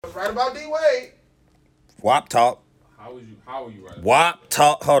was right about D Wade. WAP talk. How are you right? WAP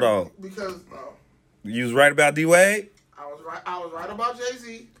talk. Hold on. Because You was right about D Wade. I was right about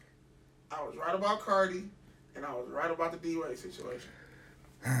Jay-Z. I was right about Cardi, and I was right about the D Wade situation.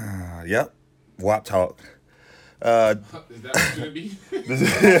 Yep. WAP talk. Is that what it's gonna be?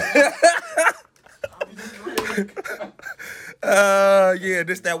 Yeah,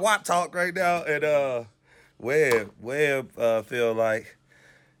 this that WAP talk right now, and Webb feel like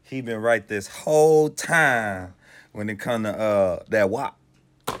he been right this whole time when it come to that WAP.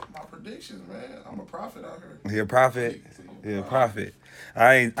 My predictions, man. I'm a prophet out here. He a prophet. He a prophet.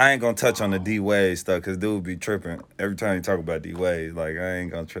 I ain't gonna touch on the D Wade stuff because dude be tripping every time you talk about D Wade. Like I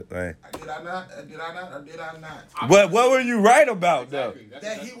ain't gonna trip. Did I not? Or did I not? What were you right about Exactly. though?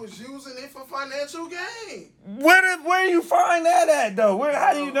 That he was using it for financial gain. Where you find that at though?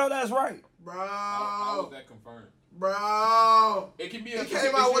 How do you know that's right? Bro. How was that confirmed? Bro. It can be. He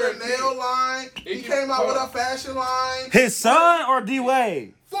came out with a nail line. He came out with a fashion line. His son or D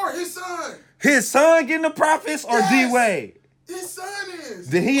Wade? For his son. His son getting the profits or Yes. D Wade? His son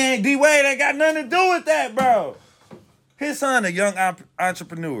is. He ain't D Wade. Ain't got nothing to do with that, bro. His son, a young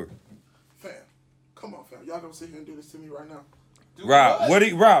entrepreneur. Fam. Come on, fam. Y'all gonna sit here and do this to me right now. Dude,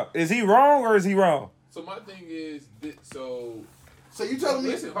 Rob, is he wrong or is he wrong? So my thing is, so you telling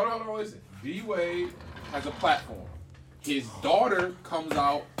me? listen, hold on, listen. D Wade has a platform. His daughter comes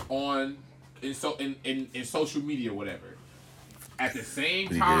out in social media, whatever. At the same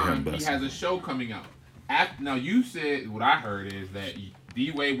time, he has a show coming out. Now you said what I heard is that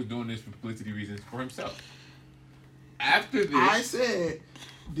D Wade was doing this for publicity reasons for himself. After this, I said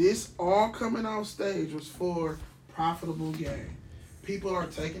this all coming out stage was for profitable gain. People are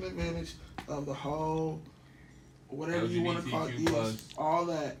taking advantage of the whole whatever you want to call it, LGBTQ+. all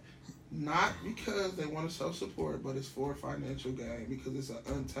that. Not because they want to show support, but it's for financial gain because it's an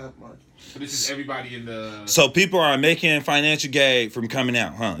untapped market. So this is everybody in the. So people are making financial gain from coming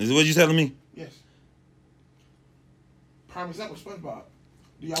out, huh? Is what you telling me? Yes. Prime example, SpongeBob.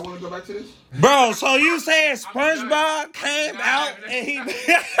 Do y'all want to go back to this? Bro, so you saying SpongeBob came out and he... No,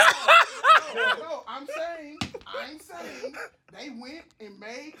 I'm saying they went and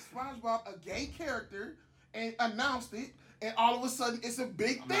made SpongeBob a gay character and announced it, and all of a sudden it's a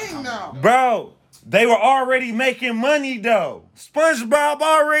big thing now. Bro, they were already making money though. SpongeBob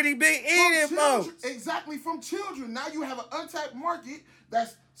already been eating, folks. Exactly, from children. Now you have an untapped market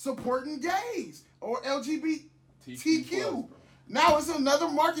that's supporting gays or LGBTQ. Now it's another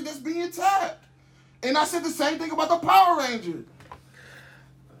market that's being tapped. And I said the same thing about the Power Ranger.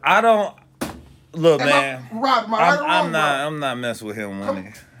 I don't look, man. I'm not messing with him on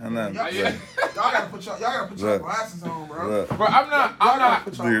it. I'm not. Y'all gotta put your glasses on, bro. Look. Bro, I'm not.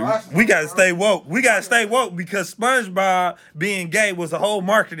 Put your glasses We gotta on, stay woke. We gotta stay woke because SpongeBob being gay was a whole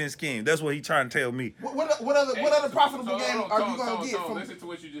marketing scheme. That's what he trying to tell me. What other profitable game are you gonna get from? Listen to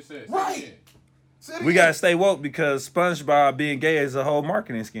what you just said. Right. We gotta stay woke because SpongeBob being gay is a whole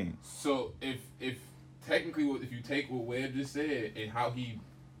marketing scheme. So if technically if you take what Webb just said and how he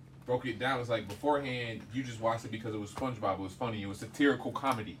broke it down, it's like beforehand you just watched it because it was SpongeBob. It was funny. It was satirical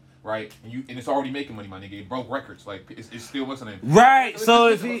comedy, right? And it's already making money, my nigga. It broke records. Like it's still what's the name? Right.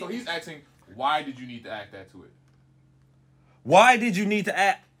 So he's asking, why did you need to act that to it? Why did you need to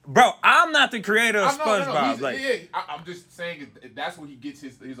act? Bro, I'm not the creator of SpongeBob. I'm just saying that's what he gets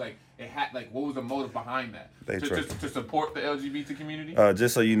he's like, it had like, what was the motive behind that? To support the LGBT community?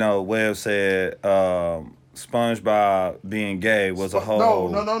 Just so you know, Webb said SpongeBob being gay was a whole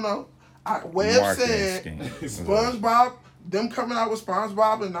No. Webb said scheme. SpongeBob, them coming out with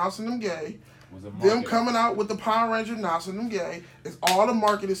SpongeBob announcing them gay, them coming out with the Power Ranger announcing them gay, is all a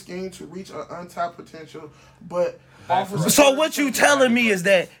marketing scheme to reach an untapped potential, but so what you telling me is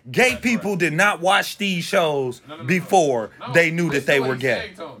that gay people did not watch these shows before they knew that they were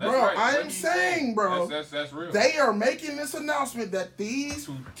gay. Bro, I am saying, bro, that's real. They are making this announcement that these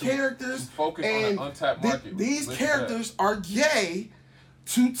characters and these characters are gay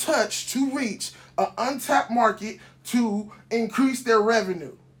to reach an untapped market to increase their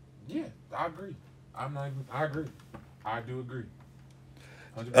revenue. Yeah, I agree. I agree. I do agree.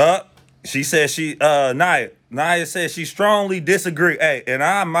 100%. She said Naya said she strongly disagree. Hey, and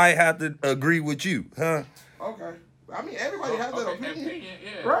I might have to agree with you, huh? Okay. I mean, everybody has that opinion.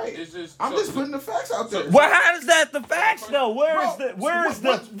 Yeah. Right. I'm just putting the facts out there. Well, how is that the facts though? Where is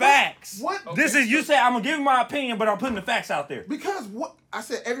the facts? This is you say I'm gonna give you my opinion, but I'm putting the facts out there. Because what I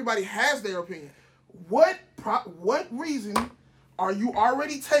said, everybody has their opinion. What reason are you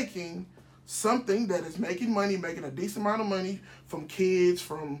already taking something that is making a decent amount of money from kids,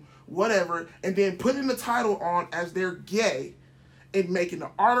 from whatever, and then putting the title on as they're gay, and making an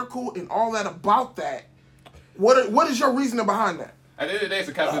article and all that about that. What is your reasoning behind that? At the end of the day, it's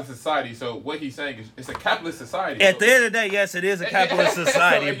a capitalist society. So what he's saying is, it's a capitalist society. At the end of the day, yes, it is a capitalist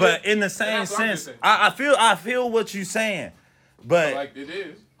society. But in the same sense, I feel what you're saying. But like it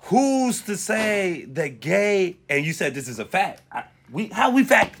is. Who's to say that gay? And you said this is a fact. How we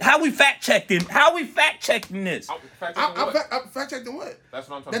fact checking this? I'm fact checking what? That's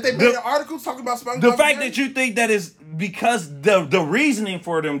what I'm talking about. That they made an article talking about SpongeBob. The fact that you think that is because the reasoning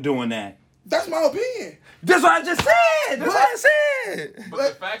for them doing that. That's my opinion. That's what I just said. But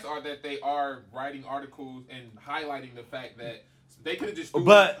the facts are that they are writing articles and highlighting the fact that they could have just threw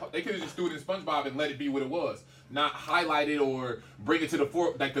it in SpongeBob and let it be what it was, not highlight it or bring it to the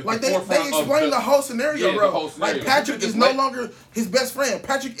forefront. They explained the whole scenario, bro. Whole scenario. Like Patrick is no longer his best friend.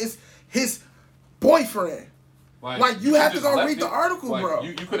 Patrick is his boyfriend. Like you have to go read the article, bro.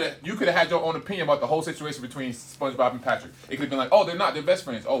 You could have had your own opinion about the whole situation between SpongeBob and Patrick. It could have been like, oh, they're not, they're best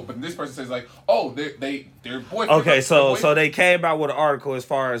friends. Oh, but this person says like, oh, they're boyfriends. Okay, so they came out with an article as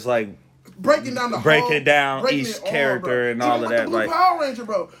far as like breaking down each character and all of that. Like Power Ranger,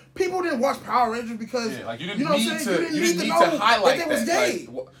 bro. People didn't watch Power Rangers because you didn't need to highlight that was gay.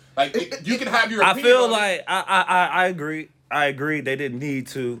 You can have your. I feel like I agree. They didn't need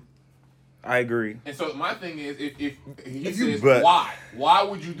to. I agree. And so my thing is, if he says why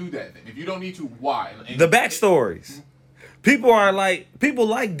would you do that then? If you don't need to, why? The backstories. People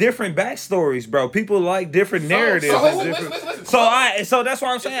like different backstories, bro. People like different narratives. Listen. So that's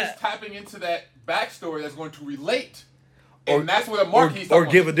what I'm saying. It's tapping into that backstory that's going to relate. And that's where the market or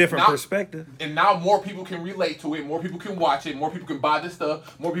give a different perspective. And now more people can relate to it. More people can watch it. More people can buy this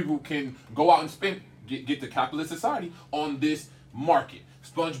stuff. More people can go out and get the capitalist society on this market.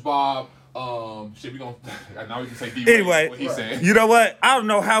 SpongeBob. Now we can say D-Wade, anyway, what he's saying. You know what? I don't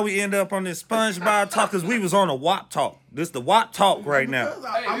know how we end up on this SpongeBob talk because we was on a WAP talk. This is the WAP talk right now.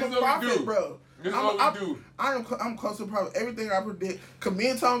 I'm a prophet, bro. This is what we do. I'm close to probably everything I predict. Cause me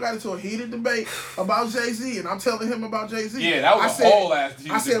and Tom got into a heated debate about Jay-Z, and I'm telling him about Jay-Z. Yeah, that was a whole ass heated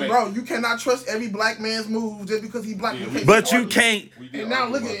debate. I said, bro, you cannot trust every black man's move just because he black. But you can't. And now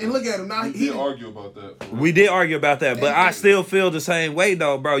look at him. Now we did argue about that. We did argue about that, but I still feel the same way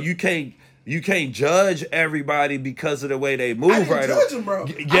though, bro. You can't judge everybody because of the way they move. I didn't judge him, bro.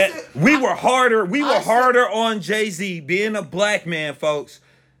 We were harder on Jay-Z being a black man, folks,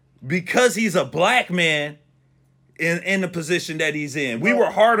 because he's a black man in the position that he's in. We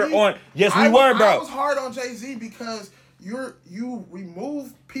were harder on. Yes, we were, bro. I was hard on Jay-Z because you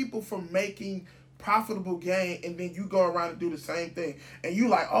remove people from making profitable gain, and then you go around and do the same thing, and you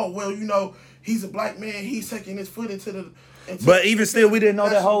like, oh well, he's a black man, he's taking his foot into the. But even still, we didn't know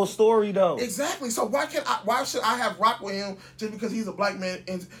that whole story though. Exactly. So why should I have rock with him just because he's a black man?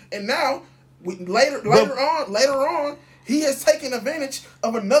 And now later on, he has taken advantage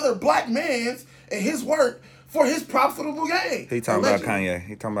of another black man's and his work for his profitable gain. He talking about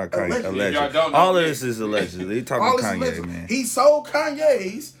Kanye. Allegedly. All of this is allegedly. He talking about Kanye, man. He sold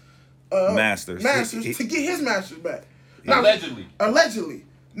Kanye's masters to get his masters back. Now, allegedly.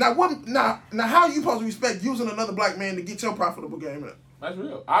 Now what? Now how are you supposed to respect using another black man to get your profitable game up? That's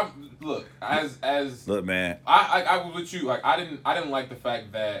real. Look, man. I was with you. Like I didn't like the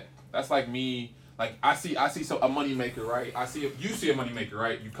fact that that's like me. Like I see a money maker, right? You see a money maker,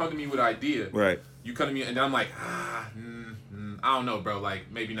 right? You come to me with an idea, right? You come to me and then I'm like, I don't know, bro.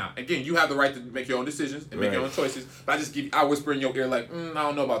 Like maybe not. Again, you have the right to make your own decisions and make your own choices. But I whisper in your ear like, I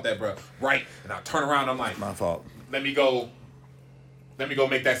don't know about that, bro. Right? And I turn around. I'm like, my fault. Let me go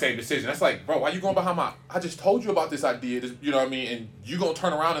make that same decision. That's like, bro, why you going behind I just told you about this idea, you know what I mean? And you gonna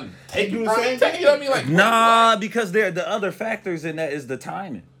turn around and take it from me? You know what I mean? Like, nah, because the other factors in that is the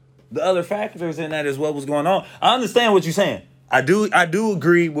timing. The other factors in that is what was going on. I understand what you're saying. I do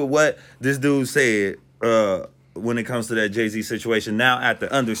agree with what this dude said when it comes to that Jay-Z situation. Now after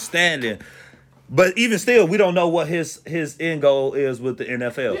understanding. But even still, we don't know what his end goal is with the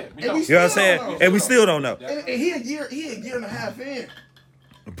NFL. Yeah, you know what I'm saying? And we still don't know. And he a year and a half in.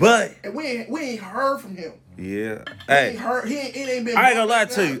 But and we ain't heard from him. Yeah. Hey, it ain't been. I ain't gonna lie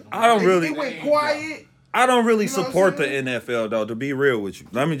to you. It went quiet. I don't really support the NFL though, to be real with you.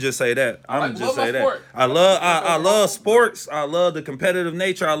 Let me just say that. I love sports. I love the competitive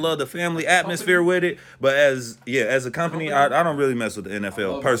nature. I love the family atmosphere with it. But as a company, I don't really mess with the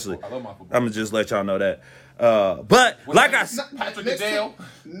NFL personally. I'm gonna just let y'all know that. But like I said, Patrick Adele.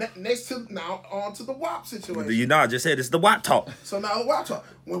 Now on to the WAP situation. You know, I just said it's the WAP talk. So now the WAP talk.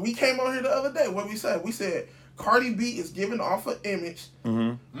 When we came on here the other day, what we said? We said Cardi B is giving off an image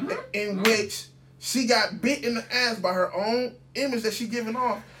in which she got bit in the ass by her own image that she giving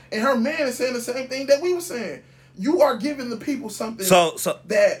off. And her man is saying the same thing that we were saying. you are giving the people something.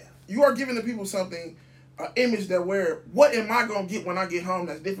 That you are giving the people something, an image that where what am I gonna get when I get home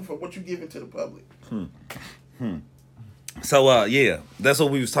that's different from what you giving to the public. So yeah, that's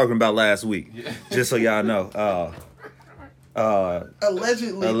what we was talking about last week. Yeah. Just so y'all know.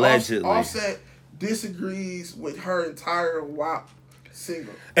 Allegedly, Offset disagrees with her entire WAP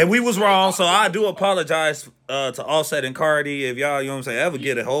single. And we was wrong, so I do apologize to Offset and Cardi if y'all, you know what I'm saying, ever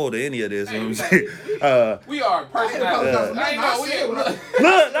get a hold of any of this. You know what I'm saying? We are personal. Look,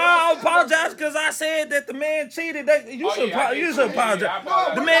 I apologize because I said that the man cheated. You should apologize.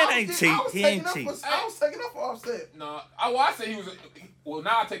 The man ain't cheat. He ain't cheat. I was taking up for Offset. No, I said he was. Well,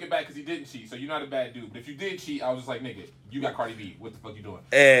 now I take it back because he didn't cheat, so you're not a bad dude. But if you did cheat, I was just like, nigga, you got Cardi B. What the fuck you doing?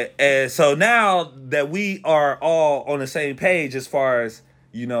 And so now that we are all on the same page as far as,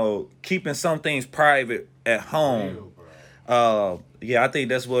 you know, keeping some things private at home, yeah, I think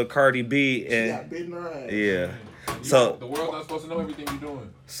that's what Cardi B and yeah. So the world's not supposed to know everything you're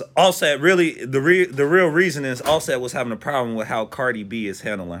doing. So Offset really the real reason is Offset was having a problem with how Cardi B is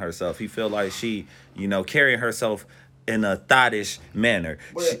handling herself. He felt like she, you know, carrying herself in a thottish manner.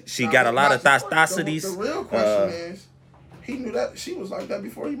 She got a lot of thotosities. The real question is, he knew that she was like that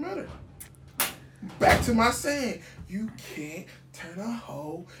before he met her. Back to my saying, you can't turn a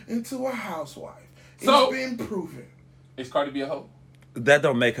hoe into a housewife. It's been proven. Is Cardi B a hoe? That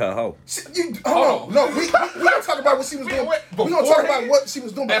don't make her a hoe. No, we don't talk about what she was doing. We don't talk about what she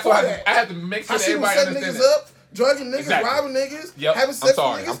was doing before that. I had to make sure that everybody understands niggas up. Drugging niggas, robbing niggas, having sex with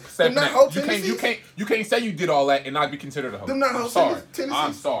niggas. Them not hoe tendencies. You can't say you did all that and not be considered a hoe. Them not hoe tendencies.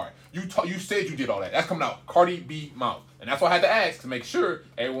 I'm sorry. You said you did all that. That's coming out Cardi B mouth, and that's why I had to ask to make sure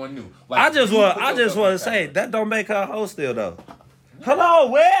everyone knew. Like, I just want to say that don't make her a hoe still though.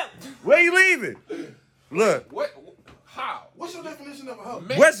 Hello, where you leaving? Look. What? How? What's your definition of a hoe?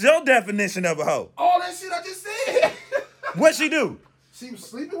 What's your definition of a hoe? All that shit I just said. What'd she do? She was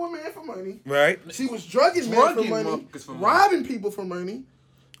sleeping with men for money. Right. She was drugging men for money. Robbing people for money.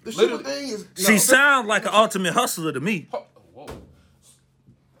 The shit thing is... She sounds like an ultimate hustler to me. Whoa.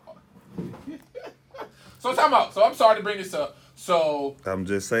 So time out. So I'm sorry to bring this up. So... I'm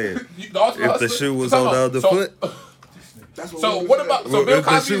just saying. If the shoe was on the other foot... What about Bill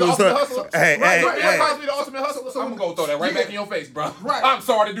Cosby the ultimate hustler? Hey. Bill Cosby the ultimate hustler. I'm gonna go throw that right back in your face, bro. Right. I'm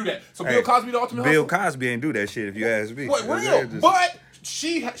sorry to do that. So Bill Cosby the ultimate hustler. Bill Cosby ain't do that shit if you ask me. What real? But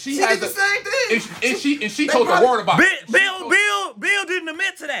she has did the same thing. And she told the world about it. Bill didn't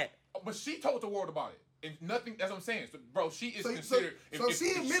admit to that. But she told the world about it. And nothing. That's what I'm saying. So, bro, she is considered. So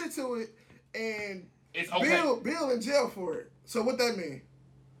she admitted to it, and it's okay. Bill in jail for it. So what that mean?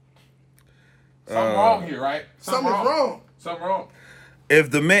 Something wrong here, right? Something's wrong. Something wrong.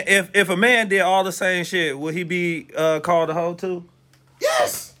 If a man did all the same shit, would he be called a hoe too?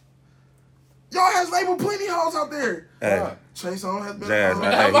 Yes. Y'all has labeled plenty hoes out there. Hey. Trey Songz has been a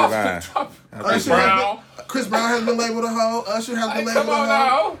hoe. Chris Brown has been labeled a hoe. Usher has been labeled a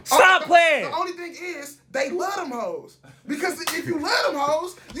hoe. Stop playing. The only thing is, they love them hoes. Because if you love them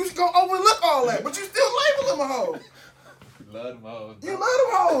hoes, you just gonna overlook all that. But you still label them a hoe. Love them hoes. You love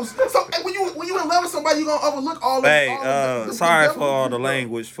them hoes. So when you in love with somebody, you gonna overlook all of Hey, sorry for all the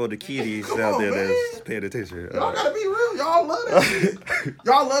language for the kiddies out there that's paying attention. Y'all gotta be real. Y'all love that shit.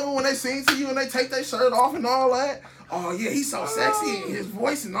 Y'all love it when they sing to you and they take their shirt off and all that. Oh yeah, he's so sexy and his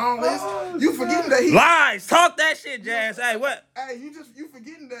voice and all this. You forgetting that he lies. Talk that shit, Jazz. Hey, what? Hey, you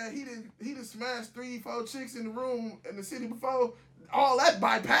forgetting that he done smashed 3-4 chicks in the room in the city before. All that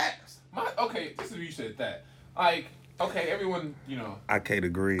bypassed. Okay, this is what you said that. Like, okay, everyone, you know. I can't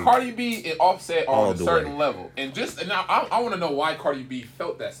agree. Cardi B and Offset are on a certain level, and now I want to know why Cardi B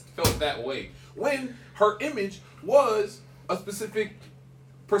felt that way when her image was a specific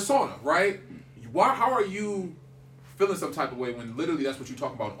persona, right? How are you feeling some type of way when literally that's what you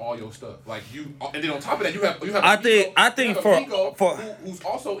talk about in all your stuff? Like you, and then on top of that, you have. I think who's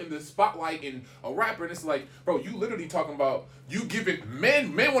also in the spotlight and a rapper, and it's like, bro, you literally talking about you giving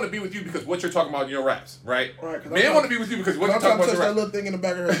men want to be with you because what you're talking about in your raps, right? Men want to be with you because what you're talking about in your raps. That little thing in the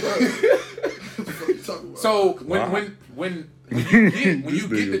back of her. So when you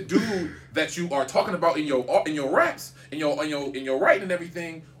get the dude that you are talking about in your raps, in your writing and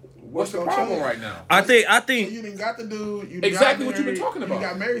everything. What's the problem right now? I think so you didn't got the dude. Exactly what you've been talking about. You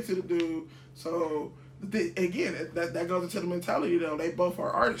got married to the dude. So again, that goes into the mentality though. They both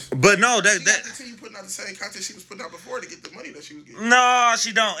are artists. But no, that continue putting out the same content she was putting out before to get the money that she was getting. No,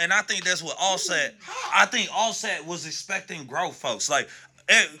 she don't. And I think that's what Offset. I think Offset was expecting growth, folks. Like,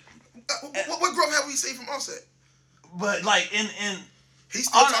 what growth have we seen from Offset? But like He's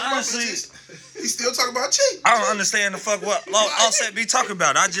still talking about bitches. He's still talking about cheating. I don't understand the fuck what Offset be talking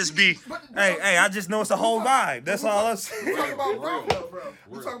about. I just be, hey, I just know it's a whole vibe. That's all I'm saying. We talking about Ralph, bro.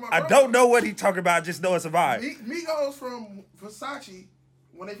 We talking about. I don't know what he talking about. I just know it's a vibe. Migos from Versace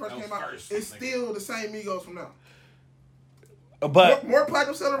when they first came out, it's still the same Migos from now. But more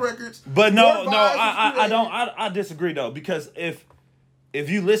platinum selling records. But no, I disagree though, because if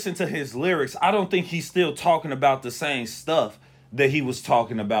you listen to his lyrics, I don't think he's still talking about the same stuff that he was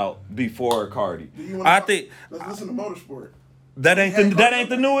talking about before Cardi. Let's listen to Motorsport. That ain't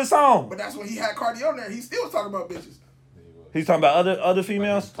the newest song. But that's when he had Cardi on there. He still was talking about bitches. He's talking about other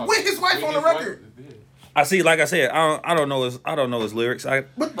females with his wife on the record. I see. Like I said, I don't know his lyrics.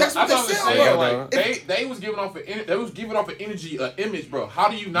 But that's what they said. Like, they was giving off an energy, an image, bro. How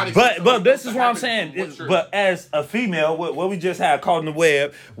do you not? But this is what I'm saying. But as a female, what we just had caught in the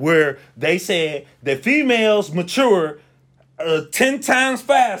web, where they said that females mature 10 times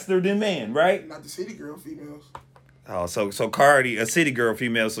faster than men, right? Not the city girl females. Oh, so Cardi, a city girl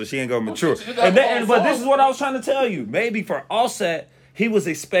female, so she ain't gonna mature. But this is what I was trying to tell you. Maybe for Offset, he was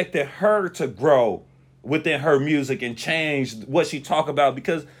expecting her to grow within her music and change what she talk about,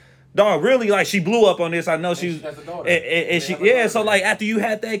 because dog, really, like, she blew up on this. I know she has a daughter. And so like after you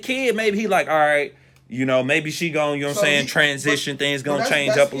had that kid, maybe he like, all right, you know, maybe she gonna, you know what I'm saying, transition, things gonna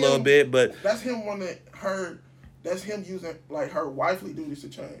change up a little bit, but that's him wanting her. That's him using like her wifely duties to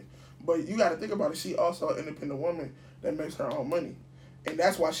change. But you got to think about it. She also an independent woman that makes her own money, and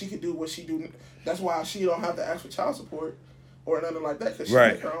that's why she can do what she do. That's why she don't have to ask for child support or nothing like that, because she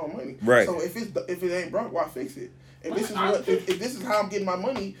make her own money. Right. So if it ain't broke, why fix it? If this is if this is how I'm getting my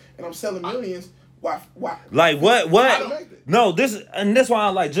money and I'm selling millions, why? Like what? No, that's why I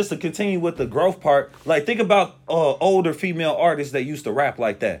like, just to continue with the growth part. Like, think about older female artists that used to rap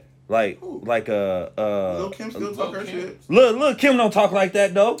like that. Lil' Kim still talk her shit. Lil' Kim don't talk like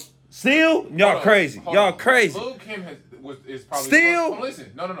that though. Still, y'all crazy. Y'all crazy. Lil' Kim is probably still.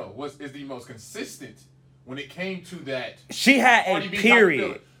 Listen, no. Is the most consistent when it came to that. She had a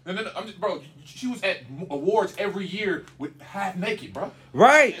period. No. I'm just, bro. She was at awards every year with half naked, bro.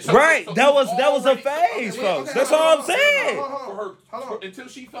 Right, right. So that was a phase, folks. That's all I'm saying. For her, until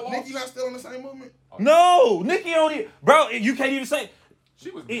she fell off. Nicki not still in the same movement. No, Nicki only, bro. You can't even say. She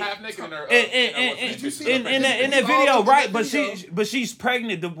was half naked in her in that video, right? But she's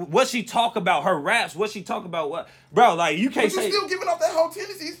pregnant. What she talk about, her raps, what she talk about, what, bro? Like, you can't say. You're still giving off that whole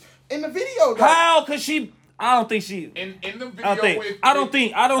tendencies in the video, though. How? Cause I don't think she. In the video, I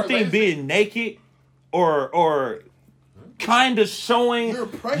don't think being naked or kind of showing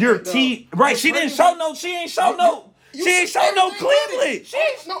your teeth, right? She ain't show no cleavage. She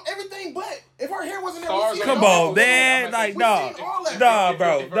ain't no everything, but if her hair wasn't there, come on, man. Like, nah,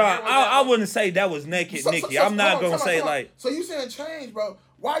 bro. I wouldn't say that was naked Nicki. I'm not gonna say like. So you saying change, bro?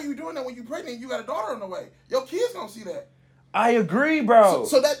 Why are you doing that when you pregnant? You got a daughter on the way. Your kids don't see that. I agree, bro.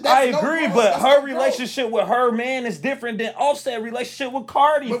 I agree, but her relationship with her man is different than Offset relationship with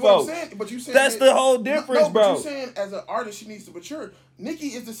Cardi, folks. But you saying that's the whole difference, bro. But you saying as an artist she needs to mature. Nicki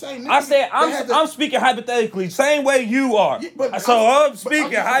is the same. I said I'm speaking hypothetically, same way you are. I'm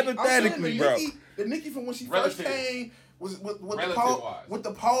speaking hypothetically, bro. The Nicki from when she first came was with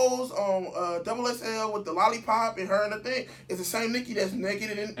the pose on Double XL with the lollipop and her and the thing. It's the same Nicki that's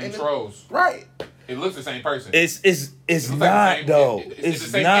naked and trolls. Right. It looks the same person. It's not though.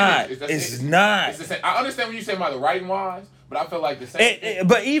 It's not. It's not. I understand when you say about the writing wise, but I feel like the same.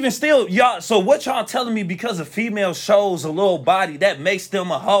 But even still, y'all. So what y'all telling me? Because a female shows a little body, that makes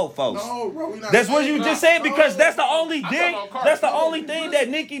them a hoe, folks. No, bro. That's what you just said. Because that's the only thing. That's the only thing that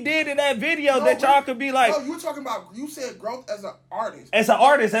Nicki did in that video that y'all could be like. No, you were talking about. You said growth as an artist. As an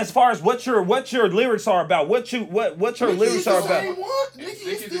artist, as far as what your lyrics are about, what your lyrics are about. Nicki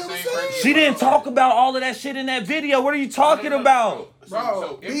is still the same. She didn't talk about all of that shit in that video. What are you talking about?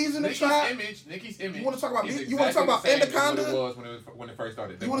 Bro, Bees in the Trap. Nicki's image. You want to talk about? You want to talk about Anaconda? It was when it first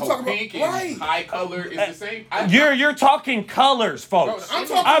started. You want to talk about pink and high color is the same. You're talking colors, folks. Bro,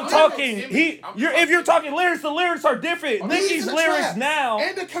 I'm talking. If you're talking lyrics, the lyrics are different. Nicki's lyrics now.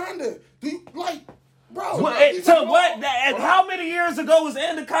 Anaconda. Do you like? Bro, how many years ago was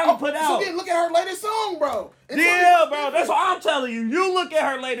Anaconda put out? So then look at her latest song, bro. Yeah, bro. That's what I'm telling you. You look at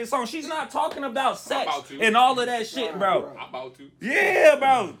her latest song. She's not talking about sex and all of that shit, bro. I'm about to. Yeah,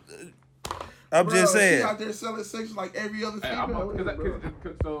 bro. I'm just saying. She out there selling sex like every other female.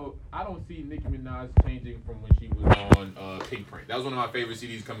 So I don't see Nicki Minaj changing from when she was on Pink Print. That was one of my favorite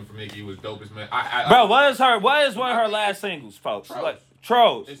CDs coming from Nicki. It was dope as man. Bro, what is one of her last singles, folks?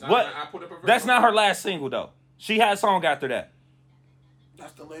 Trolls. That's not her last single though. She had a song after that.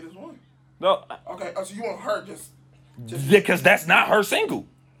 That's the latest one. No. Okay, so you want her just? Because that's not her single.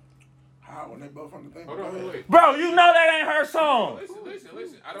 How when they both on the thing? Hold on, wait. Bro, you know that ain't her song.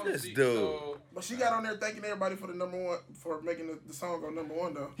 Listen. I don't this see. Dude. So, but she got on there thanking everybody for the #1 for making the song go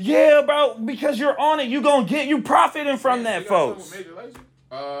 #1 though. Yeah, bro, because you're on it, you profiting from that, folks.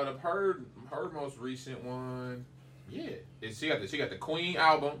 Her most recent one, yeah, she got the Queen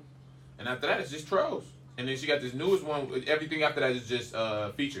album, and after that it's just Trolls, and then she got this newest one. Everything after that is just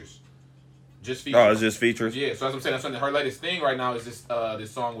features. Just features. Oh, it's just features. Yeah, so as I'm saying, that's something. Her latest thing right now is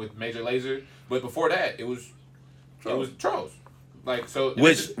this song with Major Lazer. But before that, it was Trolls. Like so.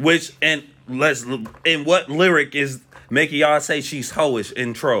 And what lyric is making y'all say she's hoish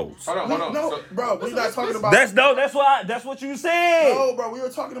in Trolls? Hold on. No, bro, we're not talking about. That's what you said. No, bro, we were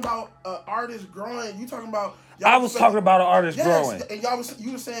talking about artists growing. You talking about? I was talking about an artist growing. And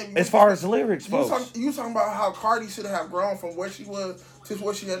you were saying as far as lyrics, folks. You talking about how Cardi should have grown from where she was to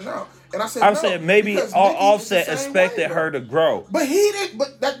what she is now. And I said, I'm saying maybe Offset expected her to grow. But he didn't.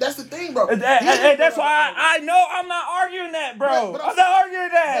 But that's the thing, bro. And that's why I know I'm not arguing that, bro. I'm not arguing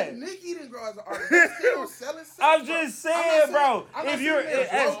that. But Nicki didn't grow as an artist. She's still selling stuff, I'm just saying, bro. If you're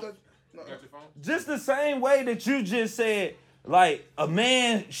just the same way that you just said, like, a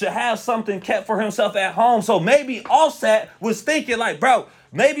man should have something kept for himself at home. So maybe Offset was thinking, like, bro,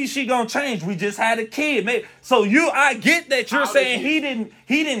 maybe she gonna change. We just had a kid. So I get that you're saying he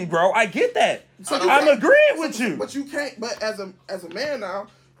didn't grow. I get that. So I'm agreeing with you. But you can't. But as a man now,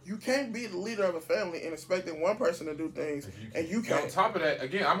 you can't be the leader of a family and expecting one person to do things, and you can't. On top of that,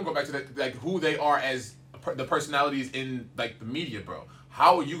 again, I'm gonna go back to that, like who they are as the personalities in like the media, bro.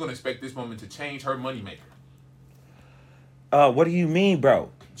 How are you gonna expect this woman to change her moneymaker? What do you mean,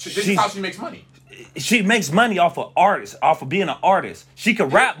 bro? This is how she makes money. She makes money off of being an artist. She can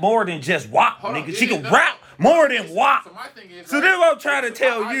rap more than just WAP, nigga. She can rap more than WAP. So my thing is, so this is what I'm trying to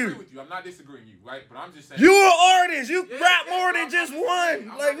tell I you. agree with you. I'm not disagreeing with you, right? But I'm just saying. You an artist. You rap more than just one.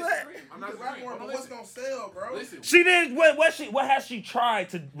 Like what? I'm not rap more, but what's gonna sell, bro? Listen. She did. What has she tried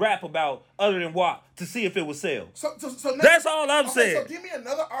to rap about other than WAP to see if it would sell? So that's all I'm saying. So give me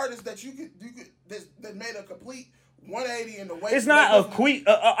another artist that you could that made a complete 180 in the way. It's not a quick.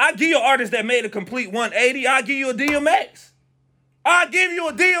 I give you an artist that made a complete 180. I give you a DMX. I give you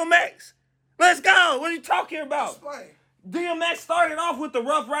a DMX. Let's go. What are you talking about? Explain. DMX started off with the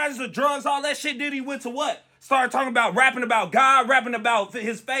Rough Riders, the drugs, all that shit. Then he went to what? Started talking about rapping about God, rapping about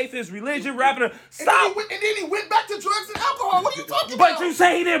his faith, his religion, rapping. Stop. And then he went back to drugs and alcohol. What are you talking about? But you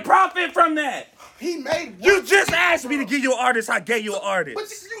say he didn't profit from that. He made. You just asked me to give you an artist. I gave you an artist. But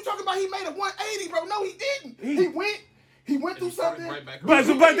you talking about he made a 180, bro? No, he didn't. He went through something. But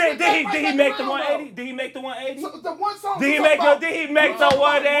did he make the 180? Did he make the 180? So the one song. Did he make the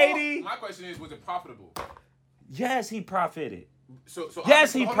 180? My question is, was it profitable? Yes, he profited. So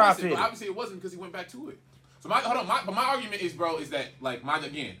yes, he profited. But obviously, it wasn't because he went back to it. So my argument is, bro, is that like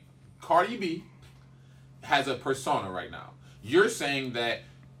Cardi B has a persona right now. You're saying that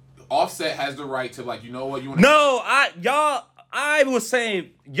Offset has the right to, like, you know what, you want to... No, I was saying,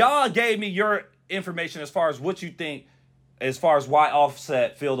 y'all gave me your information as far as what you think, as far as why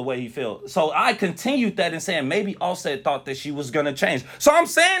Offset feel the way he feels. So I continued that and saying maybe Offset thought that she was going to change. So I'm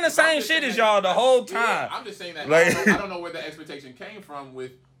saying the same shit as y'all the whole time. Yeah, I'm just saying that I don't know where the expectation came from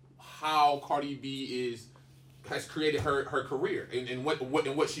with how Cardi B has created her career and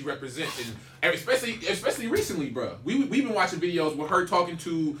what she represents, and especially recently, bro. We've been watching videos with her talking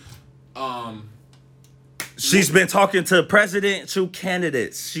to she's been talking to presidential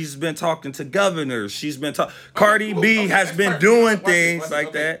candidates. She's been talking to governors. She's been talking. Cardi B has been doing things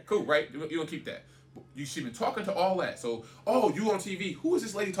like that. Cool, right? You don't keep that. She's been talking to all that. So, you on TV? Who is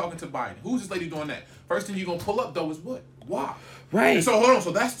this lady talking to Biden? Who is this lady doing that? First thing you're gonna pull up though is what? Why? Right. And so hold on.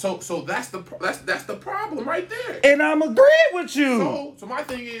 So that's the problem right there. And I'm agreeing with you. So my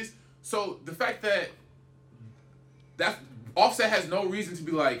thing is, so the fact that Offset has no reason to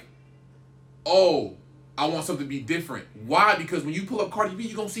be like, oh, I want something to be different. Why? Because when you pull up Cardi B,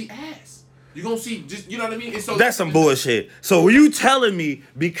 you're gonna see ass. You're gonna see just, you know what I mean? And so that's some bullshit. So are you telling me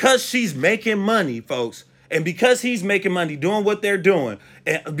because she's making money, folks, and because he's making money doing what they're doing,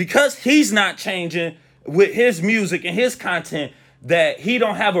 and because he's not changing with his music and his content, that he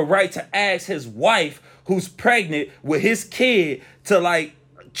don't have a right to ask his wife who's pregnant with his kid to like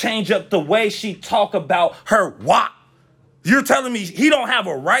change up the way she talk about her WAP? You're telling me he don't have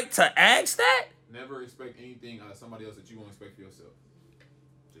a right to ask that? Never expect anything out of somebody else that you won't expect for yourself.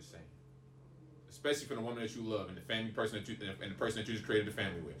 Just saying. Especially from the woman that you love and the family person and the person that you just created a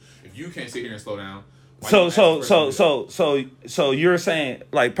family with. If you can't sit here and slow down, So you're saying,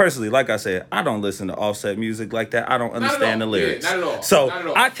 like, personally, like I said, I don't listen to Offset music like that. I don't understand the lyrics. Yeah, not at all. So not at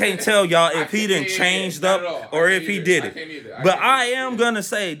all. I can't tell y'all if he didn't changed up or if he did it. But I am gonna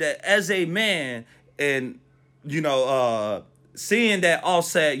say that as a man, and seeing that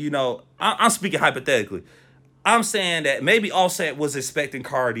Offset, I'm speaking hypothetically. I'm saying that maybe Offset was expecting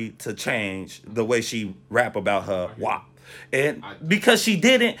Cardi to change the way she rap about her WAP. And because she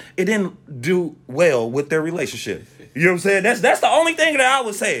didn't, it didn't do well with their relationship. You know what I'm saying? That's the only thing that I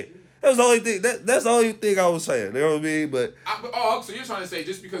would say. That's the only thing. That's the only thing I was saying. You know what I mean? But so you're trying to say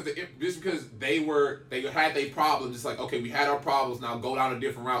just because they had their problems, it's like, okay, we had our problems, now go down a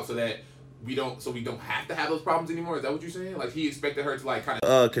different route so that we don't have to have those problems anymore. Is that what you're saying? Like he expected her to like kind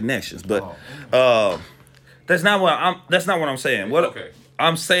of connections, but that's not what I'm saying.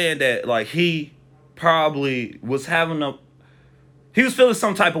 I'm saying that like he probably was he was feeling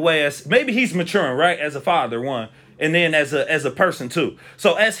some type of way, as maybe he's maturing, right, as a father, one, and then as a person too.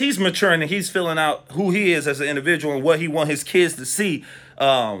 So as he's maturing and he's filling out who he is as an individual and what he wants his kids to see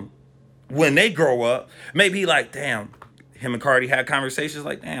when they grow up, maybe he like, damn, him and Cardi had conversations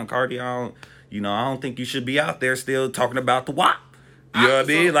like, damn, Cardi, I don't think you should be out there still talking about the WAP. You know what I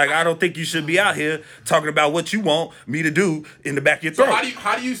mean? Like, I don't think you should be out here talking about what you want me to do in the back of your throat. So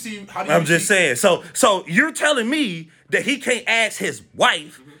how do you see? I'm just saying. So you're telling me that he can't ask his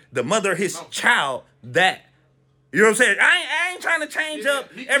wife, the mother of his child, that. You know what I'm saying? I ain't trying to change up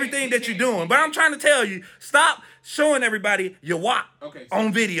everything that you're doing, but I'm trying to tell you, stop showing everybody your WAP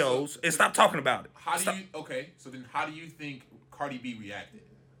on videos and stop talking about it. So then how do you think Cardi B reacted?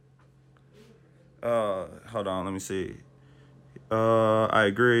 Hold on, let me see. I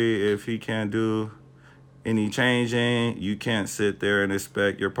agree. If he can't do any changing, you can't sit there and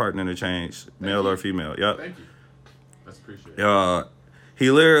expect your partner to change, male or female. Yep. Thank you. That's appreciated.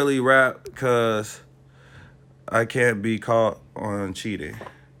 He literally rapped because I can't be caught on cheating.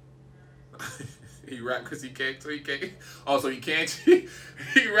 He rapped because he can't, so he can't. Also, he can't cheat.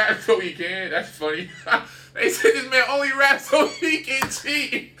 He rapped so he can. That's funny. They said this man only raps so he can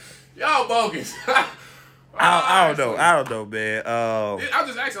cheat. Y'all bogus. I don't know, man. I'm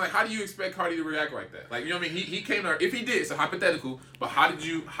just asking, like, how do you expect Cardi to react like that? Like, you know what I mean? He came to her. If he did, it's a hypothetical. But how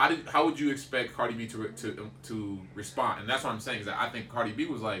would you expect Cardi B to respond? And that's what I'm saying is that I think Cardi B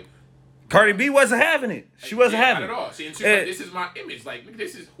was like, Cardi B wasn't having it. She wasn't having it at all. She's like, this is my image. Like,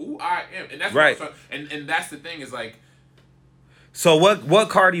 this is who I am, and that's right. And that's the thing is like. So what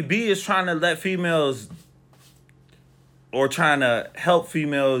Cardi B is trying to let females, or trying to help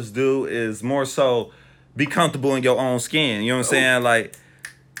females do, is more so be comfortable in your own skin. You know what I'm saying? Like,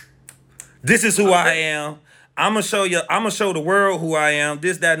 this is who I am. I'm gonna show the world who I am.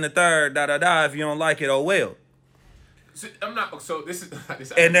 This, that, and the third. If you don't like it, oh well. I'm not. So this is.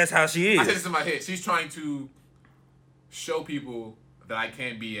 And that's how she is. I said this in my head. She's trying to show people that I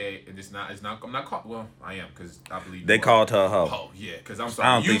can't be it's not. I'm not called. Well, I am, because I believe they called her a hoe. Oh yeah, because I'm sorry.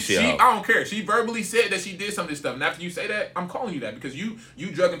 I don't think she. I don't care. She verbally said that she did some of this stuff, and after you say that, I'm calling you that because you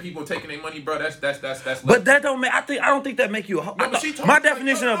drugging people, taking their money, bro. That's. But that don't make. I don't think that make you a hoe. No, she told my you,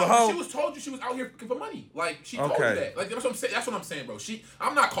 definition of a hoe. She told you she was out here for money. Like she told you that. Like that's what I'm saying. That's what I'm saying, bro.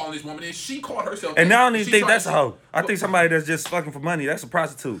 I'm not calling this woman in. She called herself. And I don't even think that's a hoe. I think somebody that's just fucking for money. That's a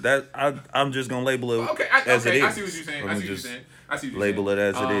prostitute. I'm just gonna label it as it is. I see what you're saying. I see what you're saying. Label it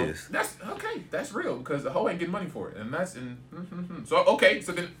as it is. That's okay. That's real because the hoe ain't getting money for it, and that's So okay.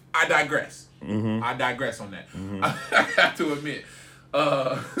 So then I digress. Mm-hmm. I digress on that. Mm-hmm. I have to admit.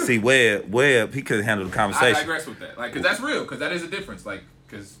 See, Webb, he couldn't handle the conversation. I digress with that, like, because that's real, because that is a difference, like,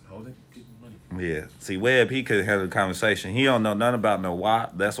 because hoes ain't getting money. Yeah. See, Webb, he couldn't handle the conversation. He don't know nothing about no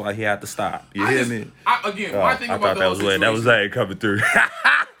WAP. That's why he had to stop. You hear me? I think about the whole situation. That was Zay coming through.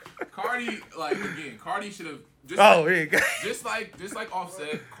 Cardi should have. Just like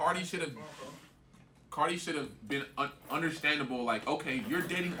Offset, Cardi should have been understandable. Like, okay, you're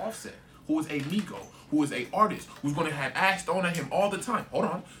dating Offset, who is a Migo, who is a artist, who's gonna have ass thrown at him all the time. Hold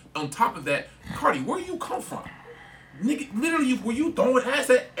on. On top of that, Cardi, where you come from? Nigga, literally, were you throwing ass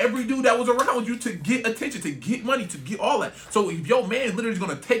at every dude that was around you to get attention, to get money, to get all that? So if your man literally is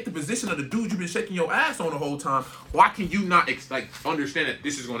gonna take the position of the dude you've been shaking your ass on the whole time, why can you not understand that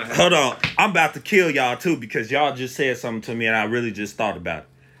this is gonna happen? Hold on, I'm about to kill y'all too because y'all just said something to me and I really just thought about it.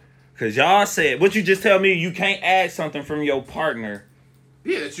 Cause y'all said, what you just tell me, you can't ask something from your partner.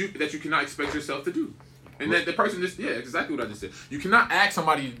 Yeah, that you cannot expect yourself to do. And that the person just, exactly what I just said. You cannot ask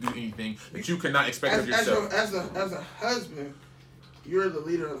somebody to do anything that you cannot expect of yourself. As a husband, you're the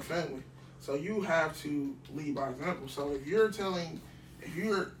leader of the family. So you have to lead by example. So if you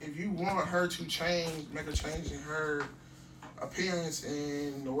want her to change, make a change in her appearance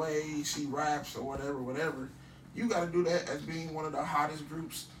and the way she raps or whatever, you got to do that as being one of the hottest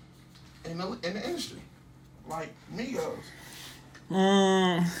groups in the industry, like Migos.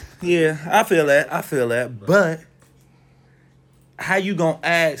 Yeah, I feel that. But how you gonna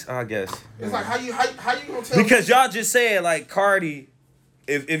ask? I guess it's like how you gonna tell? Because y'all just said like Cardi.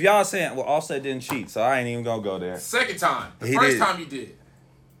 If y'all saying Offset didn't cheat, so I ain't even gonna go there. Second time, the first time he did.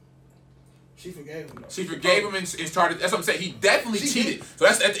 She forgave him. Though. She forgave him and started. That's what I'm saying. He definitely cheated. So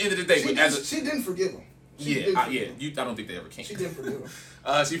that's at the end of the day. She didn't forgive him. I don't think they ever can. She didn't forgive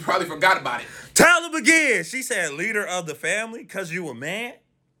him. She probably forgot about it. Tell him again. She said, "Leader of the family, cause you a man."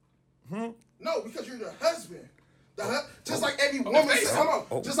 No, because you're the husband. Just like every woman says,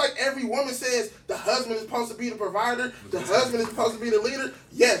 just like every woman says, the husband is supposed to be the provider. The husband is supposed to be the leader.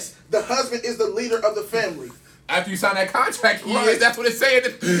 Yes, the husband is the leader of the family. After you sign that contract, that's what it's saying.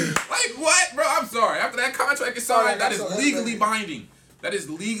 Like what, bro? I'm sorry. After that contract is signed, that is legally binding. That is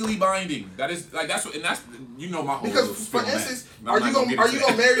legally binding. That is like that's my whole. Because for instance, are you gonna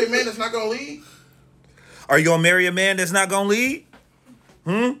marry a man that's not gonna lead? Are you gonna marry a man that's not gonna lead?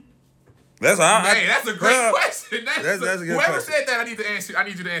 That's a great question. That's a good whoever question. Said that, I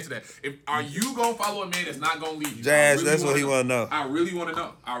need you to answer that. Are you gonna follow a man that's not gonna lead you? Jazz, that's what he wanna know. I really wanna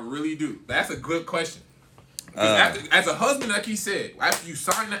know. I really do. That's a good question. As a husband, like he said, after you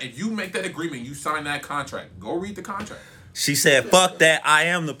sign that, if you make that agreement, you sign that contract. Go read the contract. She said, "Fuck that! I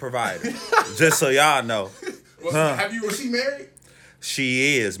am the provider." Just so y'all know. Is she married?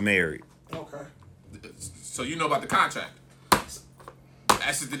 She is married. Okay. So you know about the contract.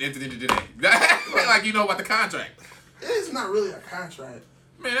 That's just the end of the day. Like you know about the contract. It's not really a contract.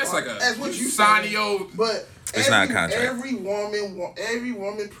 Man, that's like as what you sign your. But it's not a contract. Every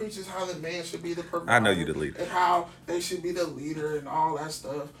woman preaches how the man should be the provider. I know you the leader. And how they should be the leader and all that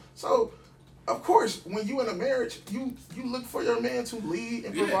stuff. So, of course, when you in a marriage, you look for your man to lead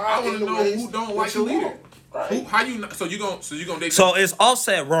and provide. I want to know who don't like the leader. Right? How you? So you gonna date? So is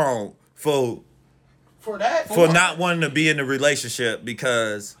Offset wrong for not wanting to be in a relationship?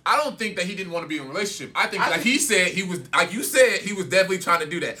 Because I don't think that he didn't want to be in a relationship. I think he said he was, like you said, he was definitely trying to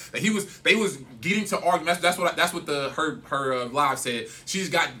do that. That they was getting to arguments. That's what her live said. She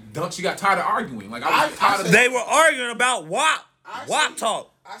got tired of arguing. Like I was tired of. They were arguing about WAP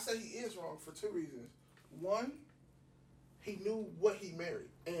talk. I say he is wrong for two reasons. One, he knew what he married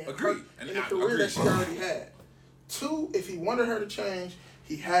and the career that she already had. Two, if he wanted her to change,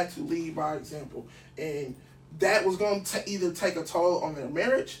 he had to lead by example. And that was going to either take a toll on their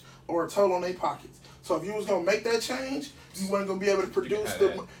marriage or a toll on their pockets. So if you was going to make that change, you weren't going to be able to produce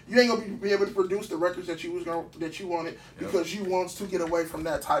you ain't going to be able to produce the records that you wanted because you want to get away from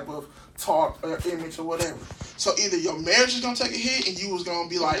that type of talk or image or whatever. So either your marriage is going to take a hit and you was going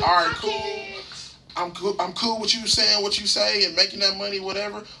to be like, all right, cool. I'm cool with you saying what you say and making that money,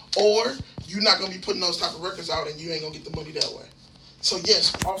 whatever. Or you're not going to be putting those type of records out and you ain't going to get the money that way. So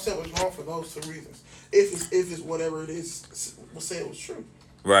yes, Offset was wrong for those two reasons. If it's whatever it is, we'll say it was true.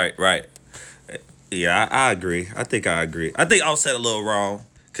 Right. Yeah, I agree. I think Offset a little wrong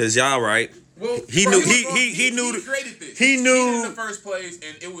because y'all right. Well, he knew created this. He knew in the first place,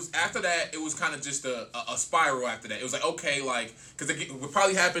 and it was after that. It was kind of just a spiral after that. It was like okay, like because what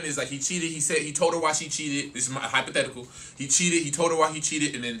probably happened is like he cheated. He told her why she cheated. This is my hypothetical. He cheated. He told her why he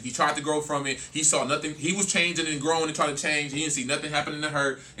cheated, and then he tried to grow from it. He saw nothing. He was changing and growing and trying to change. He didn't see nothing happening to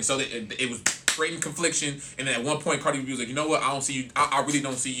her, and so it was creating confliction. And then at one point, Cardi B was like, you know what? I don't see you. I really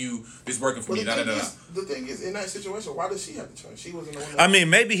don't see you. This working for me. The thing is, in that situation, why does she have to change? She wasn't the one. I mean,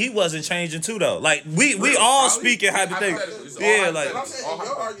 maybe he wasn't changing too though. Like we all speaking hypothetically. Yeah, like. But I'm saying in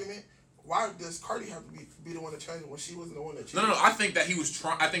your argument, why does Cardi have to be the one to change when she wasn't the one that changed? No. I think that he was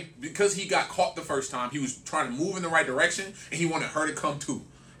trying. I think because he got caught the first time, he was trying to move in the right direction, and he wanted her to come too.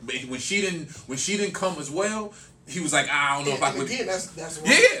 But when she didn't come as well, he was like, I don't know if I could. Again, that's wrong.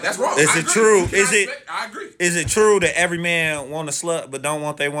 Yeah, that's wrong. Is it true? I agree. Is it true that every man want a slut but don't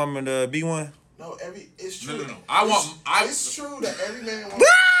want their woman to be one? No, it's true. No. It's true that every man wants.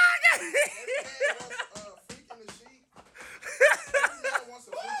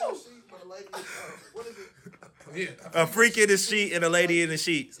 A freak in the sheet and a lady in the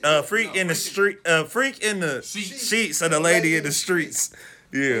sheets. A freak in the street. A freak in the sheets and a lady in the streets.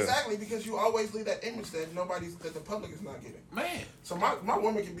 Yeah. Exactly, because you always leave that image that the public is not getting. Man. So my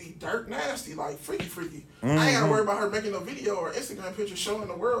woman can be dirt nasty, like freaky. Mm-hmm. I ain't gotta worry about her making a video or Instagram picture showing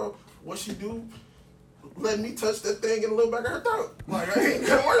the world what she do, letting me touch that thing in the little back of her throat. Like I ain't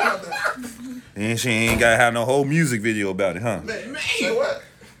gotta worry about that. And she ain't gotta have no whole music video about it, huh? Man. Say what?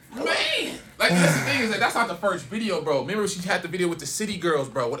 Man. Like that's the thing is that's not the first video, bro. Remember she had the video with the City Girls,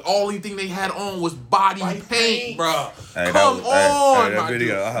 bro. With all the thing they had on was body paint, bro. Hey, Come on, that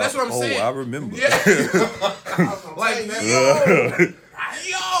video. That's what I'm saying. I remember. Yeah. Like,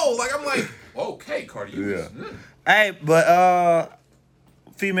 yo, like I'm like, okay, Cardi. Yeah. Hey, but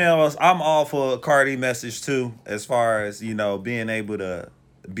females, I'm all for a Cardi message too, as far as, you know, being able to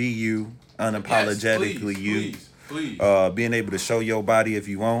be you, unapologetically please. Being able to show your body if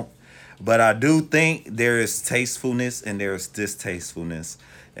you want. But I do think there is tastefulness and there is distastefulness.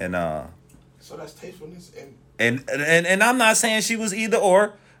 And so that's tastefulness and I'm not saying she was either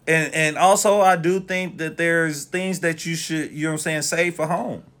or. And also I do think that there's things that you should, you know what I'm saying, save for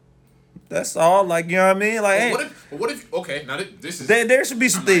home. That's all, like, you know what I mean? Like, what if okay, now this is... There should be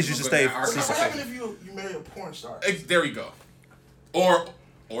some things you should stay... What happens if you marry a porn star? There we go. Or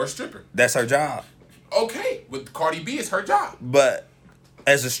a stripper. That's her job. Okay, with Cardi B, it's her job. But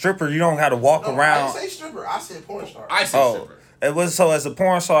as a stripper, you don't have to walk around... I didn't say stripper, I said porn star. I said stripper. So as a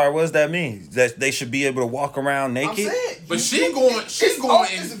porn star, what does that mean? That they should be able to walk around naked? I'm saying, but she's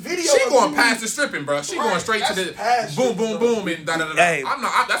going past the stripping, bro. She going straight to the boom, boom, boom, and da da da. Hey,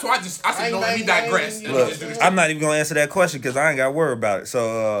 that's why I said, no, let me digress. Look, I'm not even gonna answer that question because I ain't got to worry about it.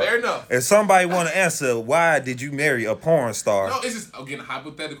 So fair enough. If somebody want to answer, why did you marry a porn star? No, it's just again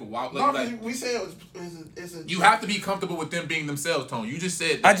hypothetical. We said it's a. You have to be comfortable with them being themselves, Tone. You just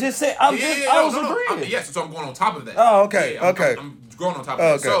said. That. I just said. I was agreeing. Yes, so I'm going on top of that. Oh, okay, okay. I'm going on top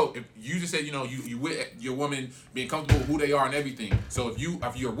of that. So if you just said, you know, you with your woman being comfortable with who they are and everything. So if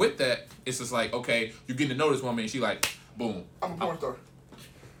you're with that, it's just like, okay, you're getting to know this woman and she like, boom. I'm a porn star.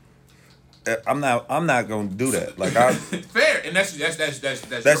 I'm not gonna do that. Like I fair, and that's your just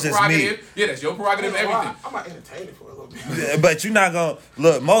prerogative. Me. Yeah, that's your prerogative. Everything. I might entertain it for a little bit. But you're not gonna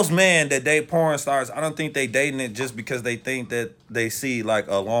look. Most men that date porn stars, I don't think they dating it just because they think that they see like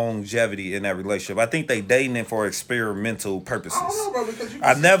a longevity in that relationship. I think they dating it for experimental purposes. I don't know, bro, because you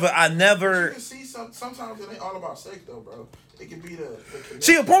I never. You can see sometimes it ain't all about sex though, bro. It can be the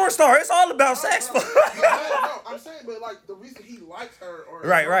she a porn star. It's all about sex. No, I'm saying, but like the reason he likes her, or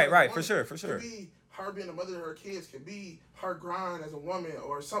right, for sure. Could be her being the mother of her kids. Could be her grind as a woman,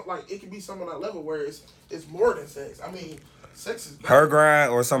 or something like it. Could be something on that level where it's more than sex. I mean, sex is her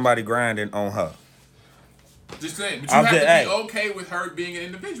grind or somebody grinding on her. Just saying, but you have to be okay with her being an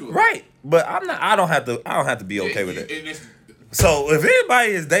individual, right? But I'm not. I don't have to be okay with it. So if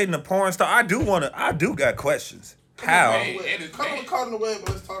anybody is dating a porn star, I do got questions. How? Come on, caught in the web,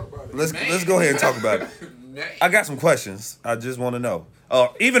 but let's talk about it. Let's go ahead and talk about it. I got some questions. I just want to know.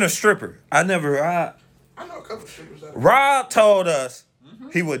 Even a stripper. I know a couple of strippers. Rob told us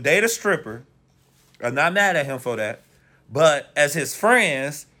he would date a stripper. I'm not mad at him for that. But as his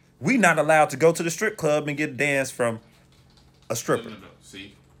friends, we not allowed to go to the strip club and get a dance from a stripper. No.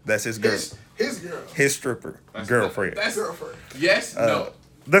 See? That's his girl. His girl. His stripper. Girlfriend. That's girlfririend. Yes, no.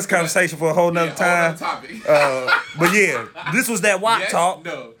 This conversation for a whole nother time. Topic. But yeah, this was that WAP talk.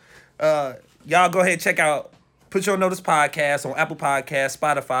 No. Y'all go ahead and check out Put Your Notice podcast on Apple Podcasts,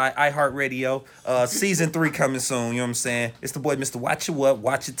 Spotify, iHeartRadio. Season 3 coming soon. You know what I'm saying? It's the boy Mr. Watch Your What,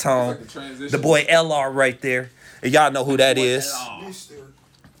 Watch Your Tone. Like the boy LR right there. And y'all know who that is. Mr.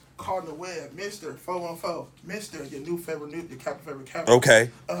 Caught in the Web, Mr. 414, Mr. your captain favorite captain. Okay.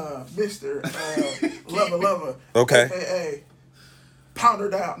 Mr. Lover. Okay. AKA Pounder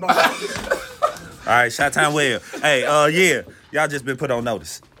Down. No. All right, Shot Time Web. Hey, yeah. Y'all just been put on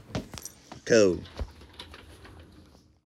notice. Cool.